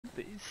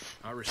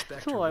I respect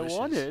That's her all I wishes.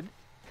 wanted.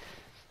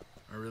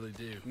 I really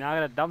do. Now I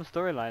got a dumb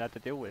storyline I have to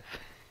deal with.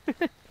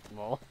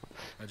 Well,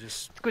 I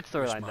just it's a good wish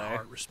storyline my though.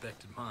 heart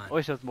respected mine. I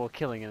wish there was more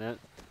killing in it.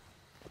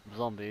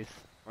 Zombies.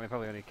 I mean,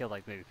 probably only killed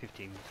like maybe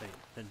 15,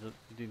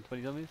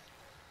 20 zombies.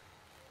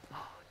 Do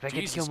I get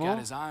to Jesus kill got more?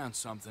 his eye on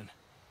something.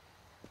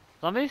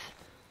 Zombies?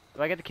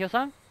 Do I get to kill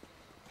some?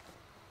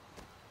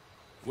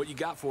 What you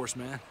got for us,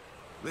 man?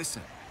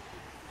 Listen.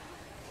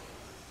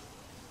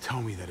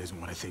 Tell me that isn't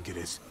what I think it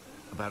is.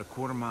 About a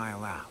quarter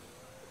mile out.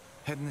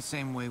 Heading the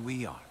same way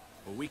we are.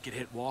 Well, we could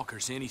hit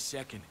walkers any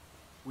second.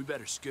 We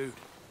better scoot.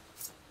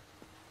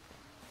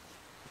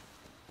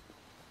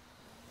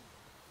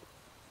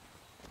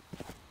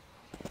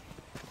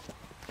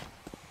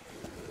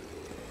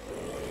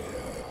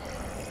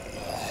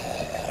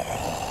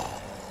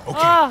 Okay,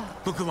 Ah!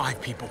 look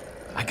alive, people.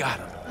 I got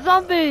him.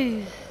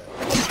 Zombies!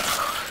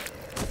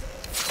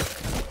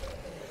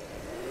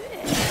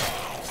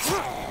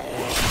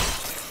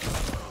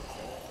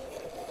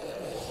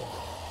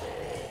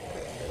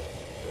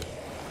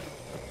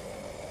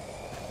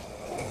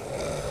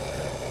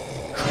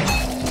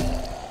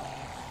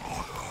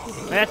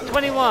 That's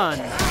 21.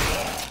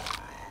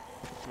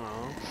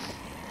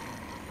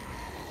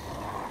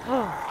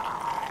 Oh.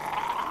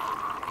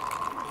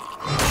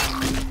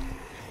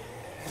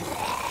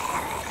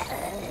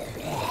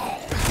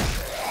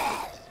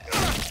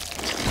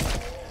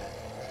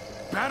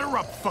 Batter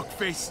up,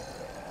 fuckface.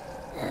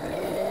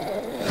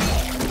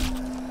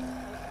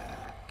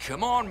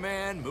 Come on,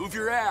 man. Move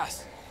your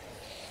ass.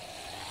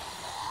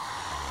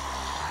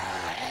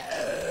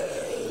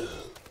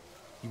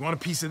 You want a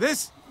piece of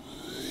this?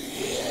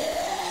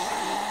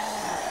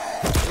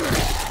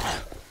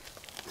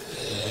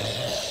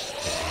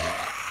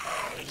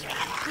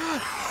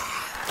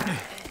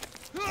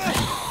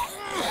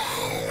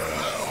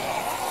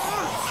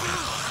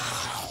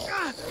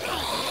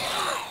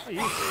 You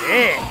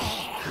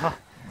bitch!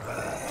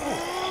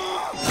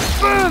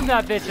 Boom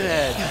that bitch in the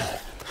head!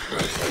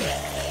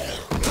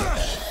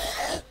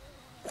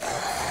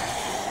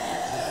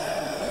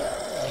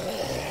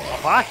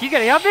 Fuck, you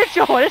getting up,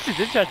 bitch? Oh, this is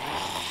interesting.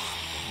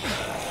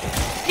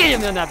 Get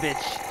him on that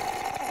bitch!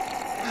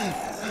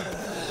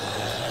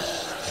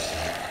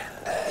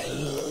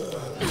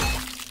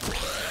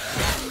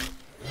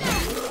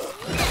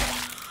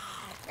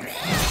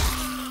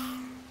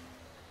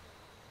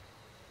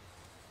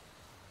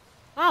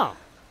 Oh.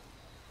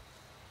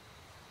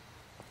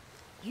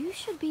 You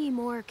should be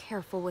more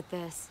careful with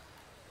this.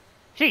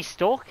 She's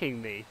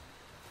stalking me.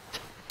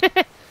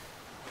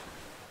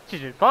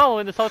 She's been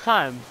following this whole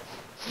time.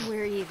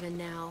 We're even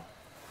now.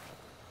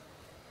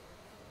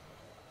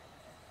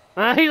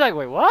 He's like,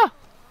 wait, what?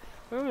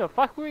 Where the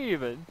fuck were you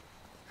even?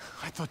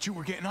 I thought you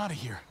were getting out of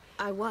here.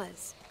 I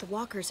was. The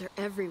walkers are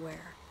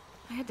everywhere.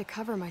 I had to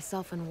cover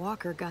myself in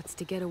walker guts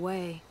to get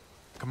away.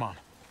 Come on.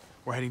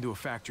 We're heading to a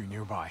factory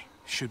nearby.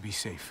 Should be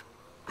safe.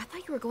 I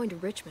thought you were going to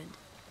Richmond.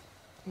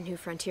 New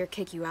Frontier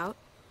kick you out?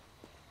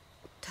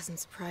 Doesn't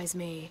surprise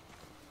me.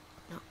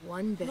 Not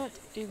one bit. Not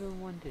even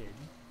one did.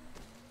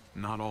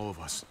 Not all of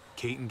us.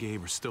 Kate and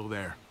Gabe are still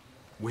there.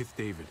 With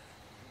David.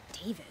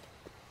 David?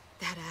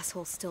 That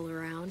asshole's still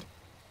around?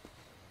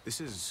 This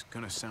is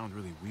gonna sound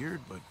really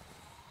weird, but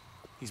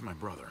he's my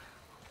brother.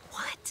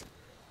 What?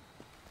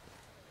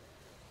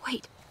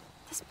 Wait,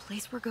 this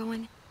place we're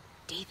going,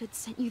 David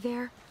sent you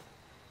there?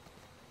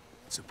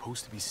 It's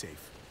supposed to be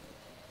safe.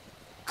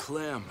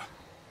 Clem.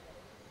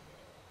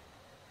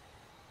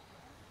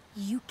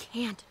 You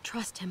can't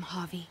trust him,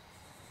 Javi.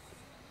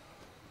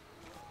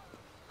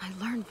 I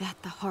learned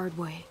that the hard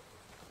way.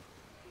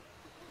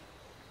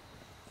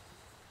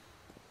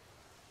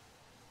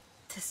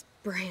 This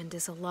brand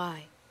is a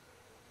lie.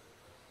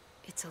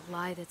 It's a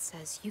lie that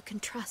says you can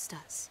trust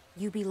us,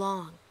 you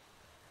belong.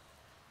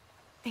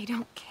 They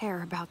don't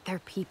care about their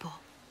people.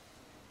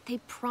 They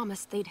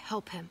promised they'd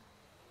help him.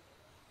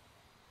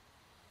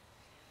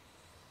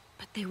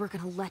 But they were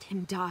gonna let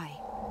him die.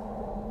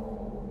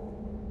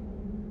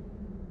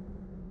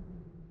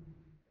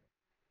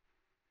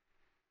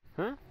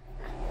 Huh?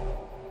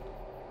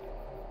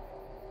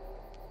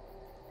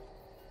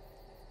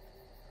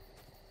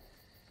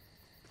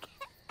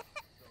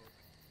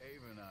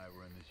 Ava and I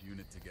were in this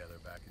unit together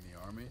back in the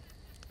army,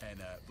 and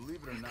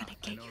believe it or We're not, gonna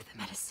get you the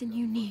medicine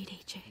you need,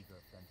 AJ.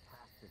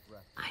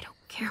 I don't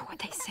care what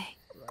they say.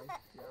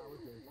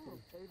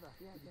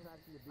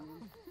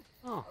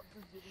 Oh,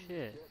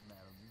 shit.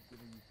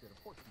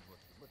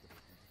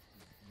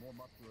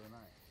 more muscular than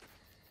I am.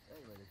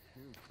 Anyway, this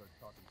dude starts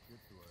talking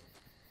shit to her.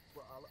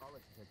 Well, I'll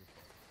let you take this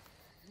part.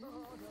 No,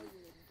 you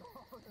didn't.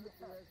 Oh,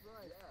 that's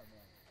right. Yeah,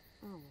 man.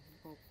 Oh,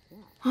 well,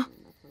 yeah. Huh? I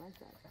mean,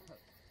 that's what I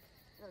said.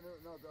 Yeah,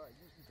 no,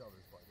 you can tell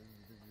this part. This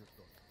is your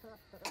story.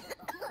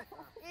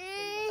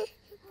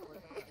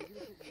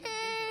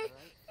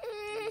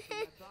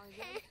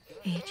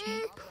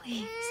 AJ,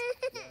 please.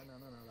 Yeah,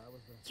 no, that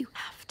was the... You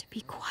have to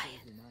be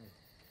quiet. Nice.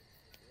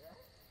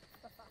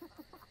 Yeah.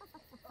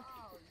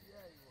 Oh,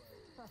 yeah, you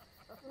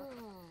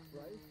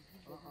were. Right?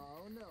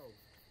 Oh, no.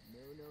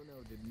 No.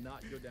 Did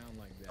not go down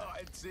like that.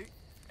 And see?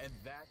 And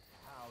that's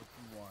how how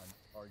she won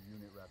our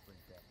unit wrestling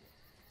champion.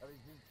 I mean,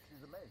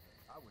 she's amazing.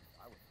 I would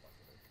fuck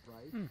with her,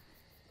 right?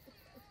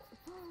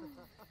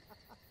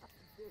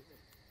 David,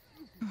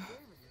 is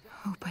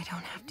that... Hope I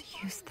don't have to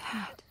use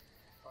that.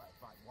 All right,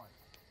 fine.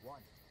 One.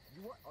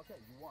 You won. Okay,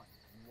 you won.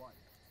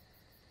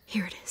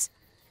 Here it is.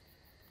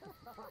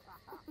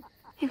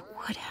 It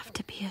would have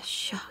to be a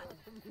shot.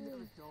 You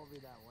never told me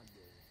that one,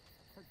 David.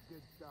 That's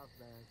good stuff,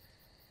 man.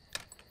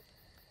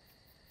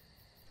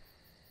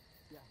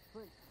 Yeah,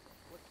 Clint,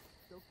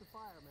 stoke the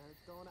fire, man.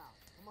 It's going out.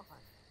 Come on.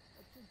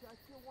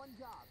 That's your one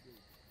job, dude.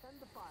 Tend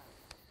the fire.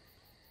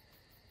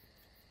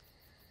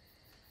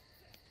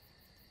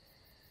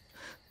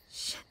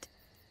 Shit.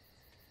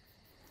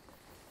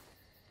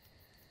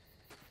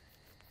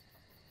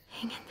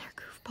 Hang in there,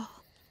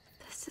 goofball.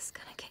 This is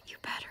gonna get you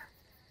better.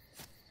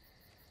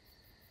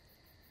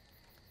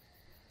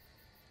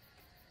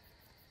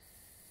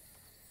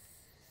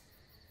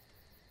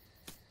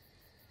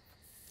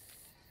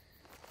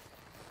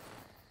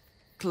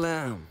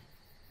 Clem,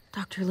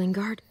 Dr.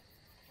 Lingard,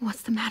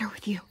 what's the matter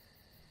with you?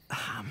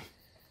 I'm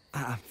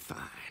fine.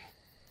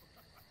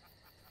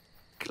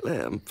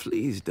 Clem,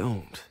 please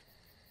don't.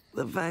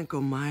 The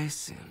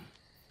vancomycin,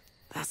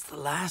 that's the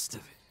last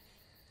of it.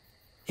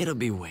 It'll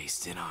be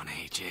wasted on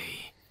AJ.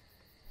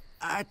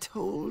 I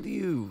told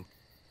you,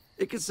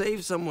 it could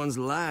save someone's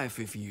life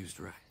if used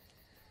right.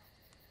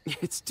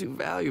 It's too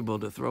valuable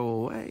to throw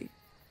away.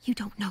 You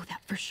don't know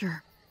that for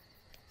sure.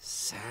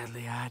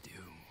 Sadly, I do.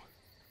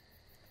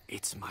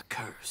 It's my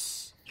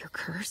curse. Your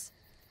curse?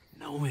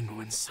 Knowing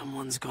when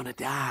someone's gonna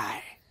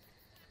die.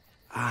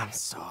 I'm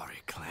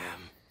sorry,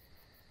 Clem.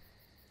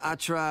 I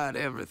tried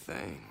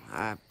everything.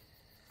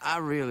 I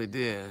really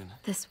did.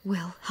 This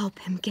will help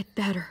him get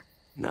better.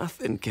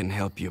 Nothing can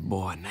help your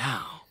boy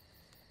now.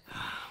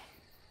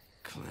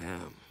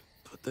 Clem,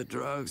 put the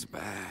drugs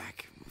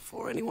back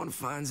before anyone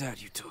finds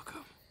out you took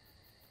them.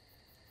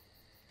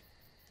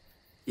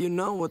 You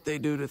know what they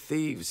do to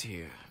thieves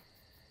here.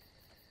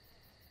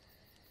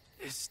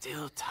 There's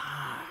still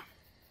time.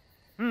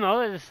 I'll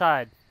let it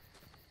decide.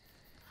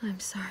 I'm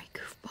sorry,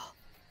 goofball.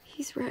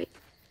 He's right.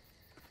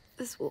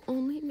 This will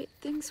only make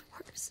things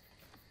worse.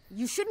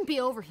 You shouldn't be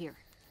over here.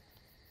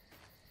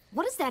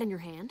 What is that in your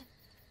hand?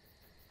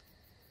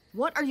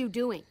 What are you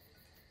doing?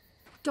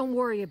 Don't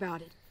worry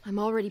about it. I'm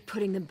already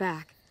putting them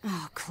back.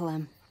 Oh,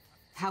 Clem.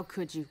 How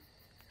could you?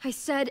 I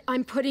said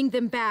I'm putting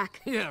them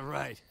back. Yeah,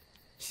 right.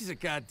 She's a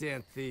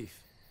goddamn thief.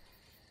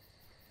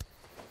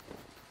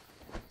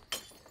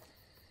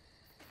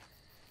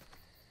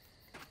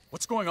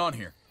 What's going on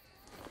here?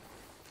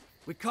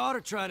 We caught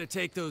her trying to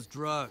take those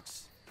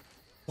drugs.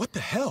 What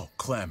the hell,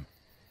 Clem?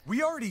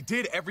 We already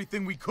did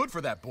everything we could for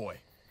that boy.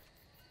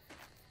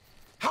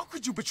 How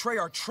could you betray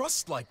our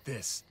trust like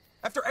this?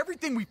 After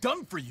everything we've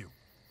done for you?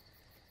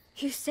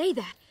 You say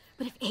that,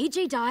 but if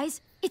AJ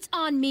dies, it's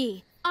on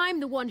me. I'm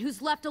the one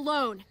who's left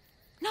alone,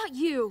 not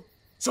you.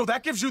 So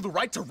that gives you the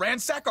right to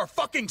ransack our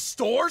fucking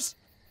stores?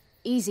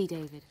 Easy,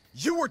 David.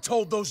 You were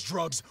told those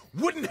drugs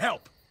wouldn't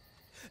help.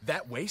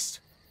 That waste,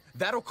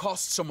 that'll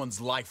cost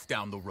someone's life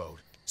down the road.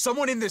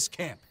 Someone in this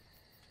camp.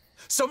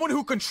 Someone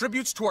who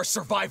contributes to our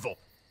survival.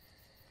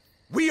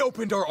 We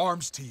opened our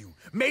arms to you,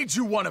 made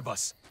you one of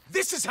us.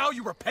 This is how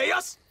you repay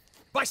us?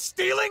 By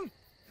stealing?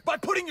 By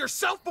putting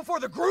yourself before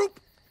the group?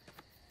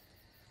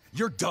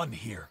 You're done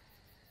here.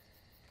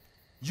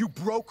 You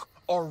broke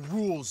our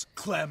rules,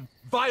 Clem.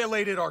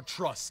 Violated our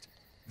trust.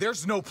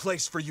 There's no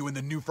place for you in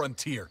the New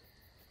Frontier.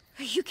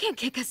 You can't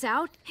kick us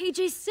out.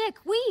 AJ's sick,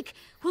 weak.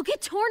 We'll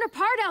get torn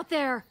apart out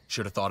there.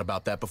 Should have thought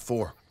about that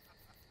before.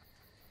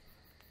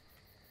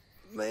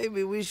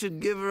 Maybe we should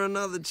give her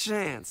another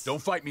chance.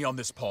 Don't fight me on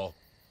this, Paul.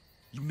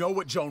 You know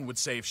what Joan would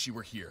say if she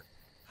were here.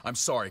 I'm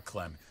sorry,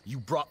 Clem. You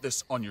brought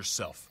this on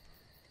yourself.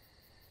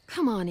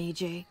 Come on,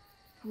 AJ.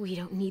 We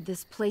don't need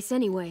this place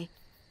anyway.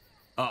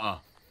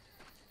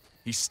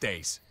 He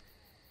stays.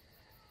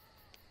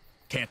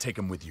 Can't take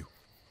him with you.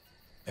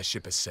 That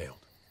ship has sailed.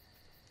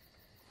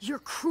 You're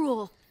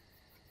cruel.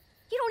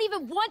 You don't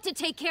even want to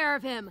take care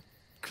of him.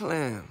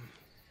 Clem,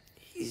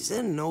 he's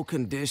in no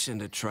condition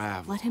to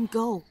travel. Let him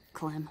go,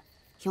 Clem.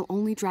 He'll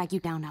only drag you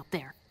down out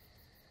there.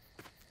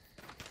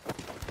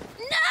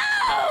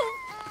 No!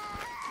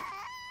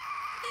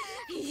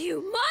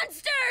 You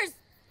monsters!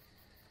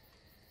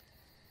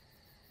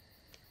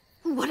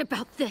 What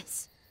about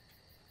this?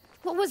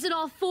 What was it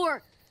all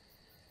for?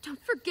 Don't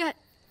forget,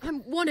 I'm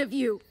one of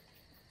you.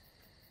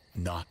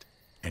 Not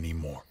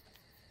anymore.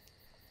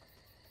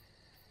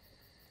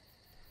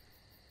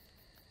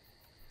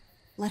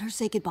 Let her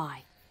say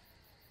goodbye.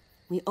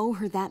 We owe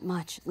her that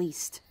much, at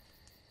least.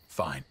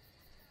 Fine.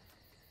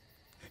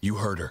 You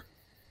heard her.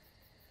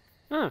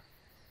 Huh.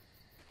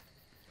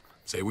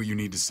 Say what you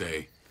need to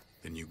say,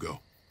 then you go.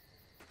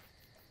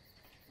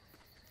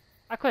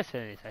 A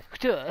question is,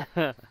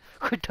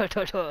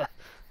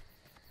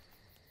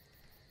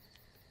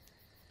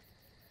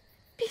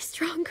 Be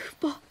strong,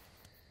 goofball.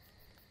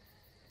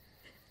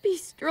 Be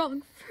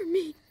strong for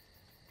me.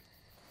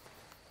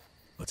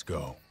 Let's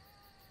go.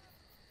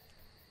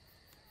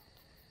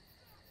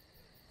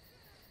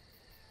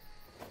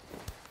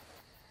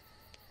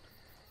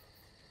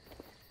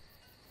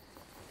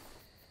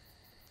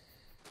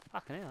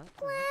 can I?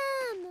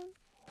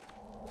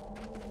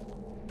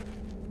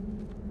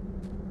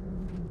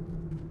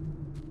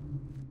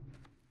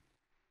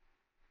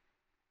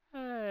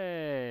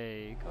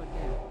 Hey, go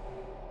again.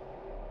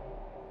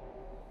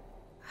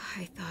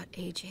 I thought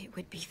AJ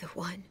would be the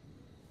one.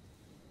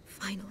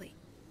 Finally.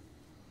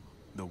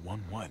 The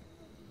one what?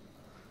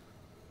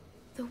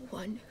 The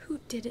one who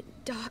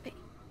didn't die.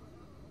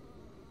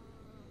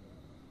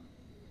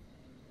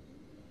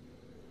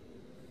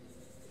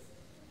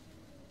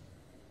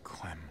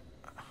 Clem,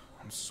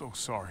 I'm so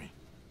sorry.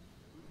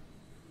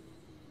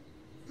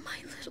 My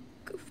little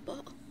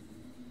goofball.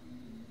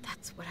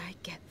 That's what I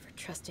get for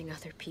trusting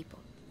other people.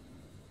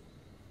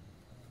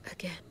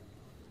 Again.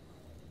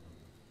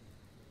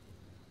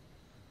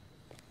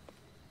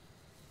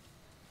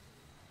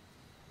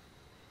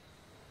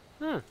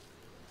 Huh.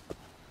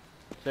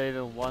 So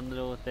even one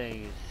little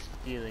thing is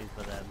stealing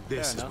for them. This Fair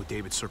is enough. what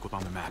David circled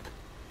on the map.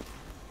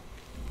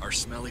 Our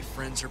smelly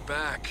friends are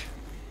back.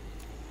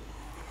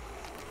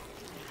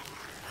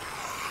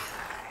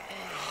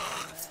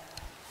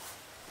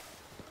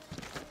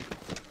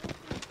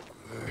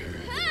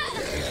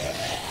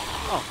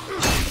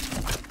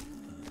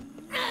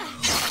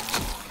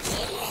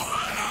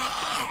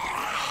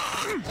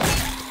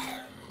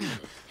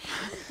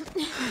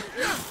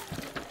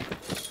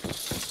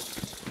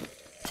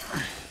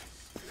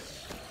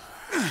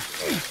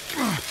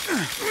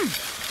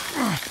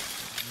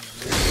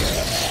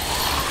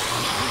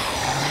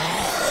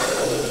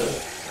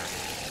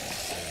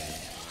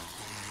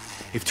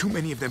 If too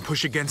many of them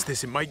push against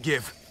this, it might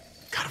give.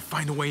 Gotta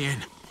find a way in.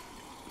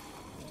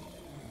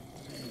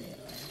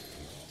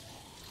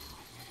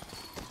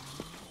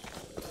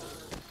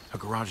 A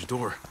garage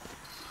door.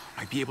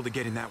 Might be able to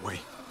get in that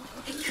way.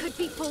 It could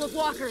be full of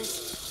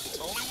walkers.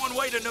 Only one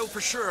way to know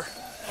for sure.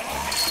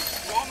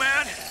 Come on,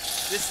 man.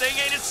 This thing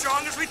ain't as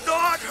strong as we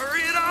thought.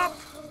 Hurry it up.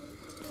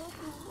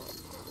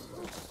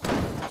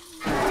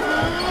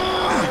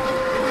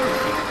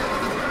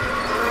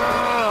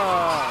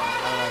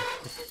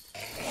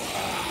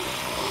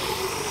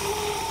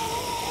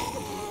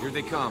 Here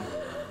they come.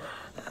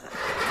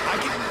 I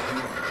can...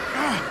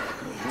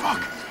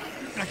 fuck!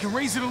 I can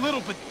raise it a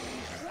little, but...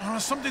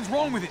 something's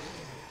wrong with it.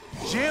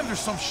 Jammed or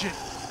some shit.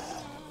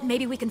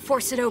 Maybe we can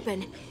force it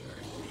open.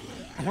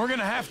 We're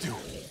gonna have to.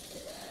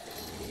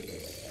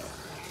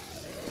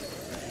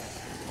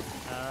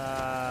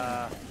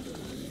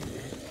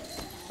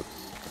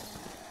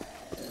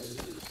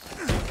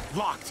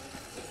 Locked.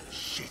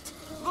 Shit.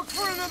 Look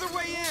for another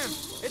way in.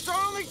 It's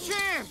our only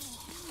chance.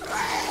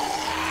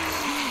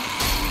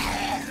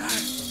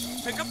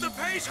 Pick up the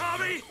pace,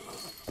 Javi.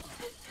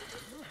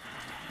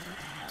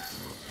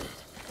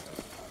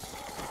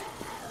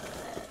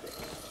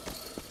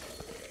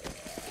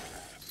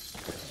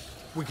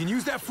 We can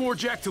use that floor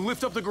jack to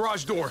lift up the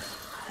garage door.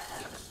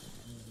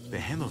 The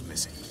handle's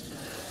missing.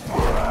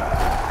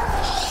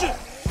 Shit!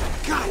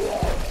 God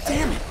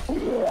damn it!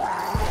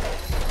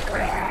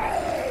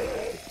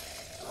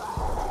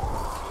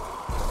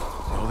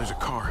 Oh, there's a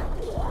car.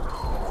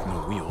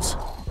 No wheels.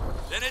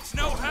 Then it's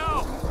no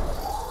help.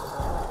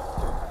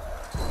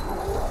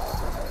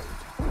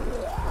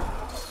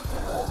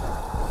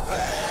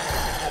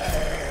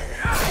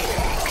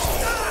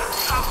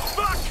 Ah,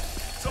 fuck!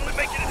 It's only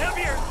making it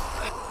heavier.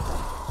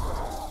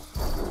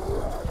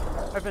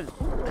 Open.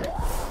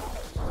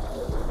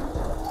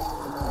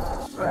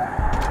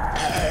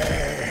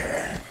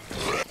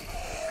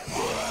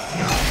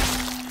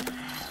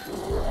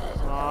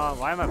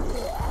 Why am I...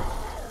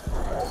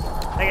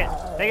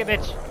 Take it,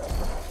 bitch.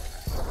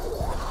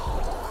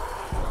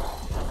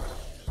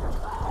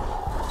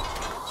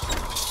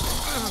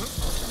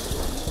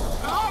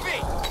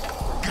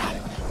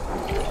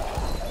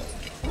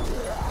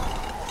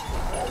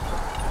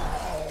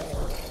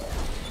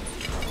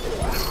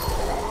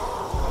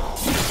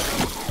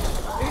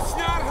 It's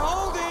not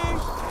holding.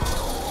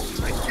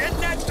 Get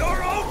that door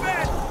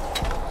open!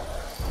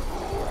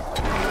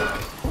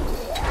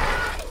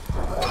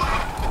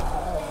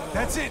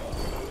 That's it.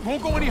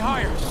 Won't go any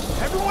higher.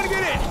 Everyone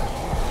get in!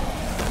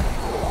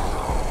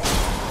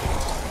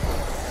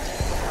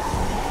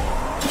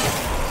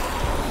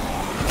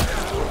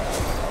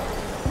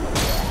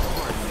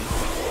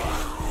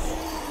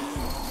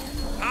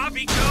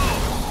 Javi, go!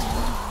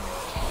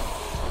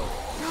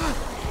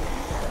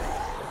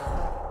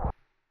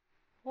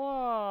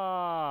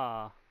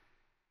 Whoa.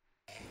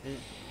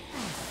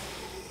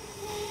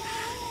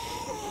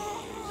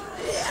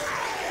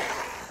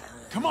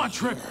 Come on,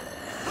 Trip.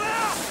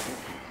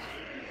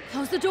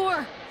 Close the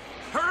door!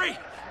 Hurry!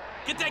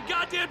 Get that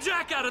goddamn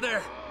jack out of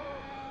there!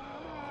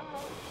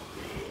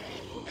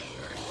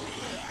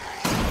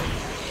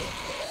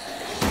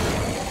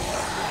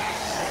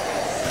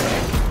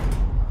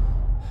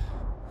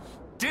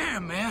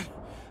 Damn, man!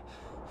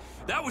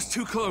 That was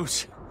too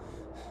close.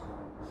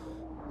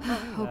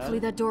 Hopefully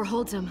that door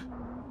holds him.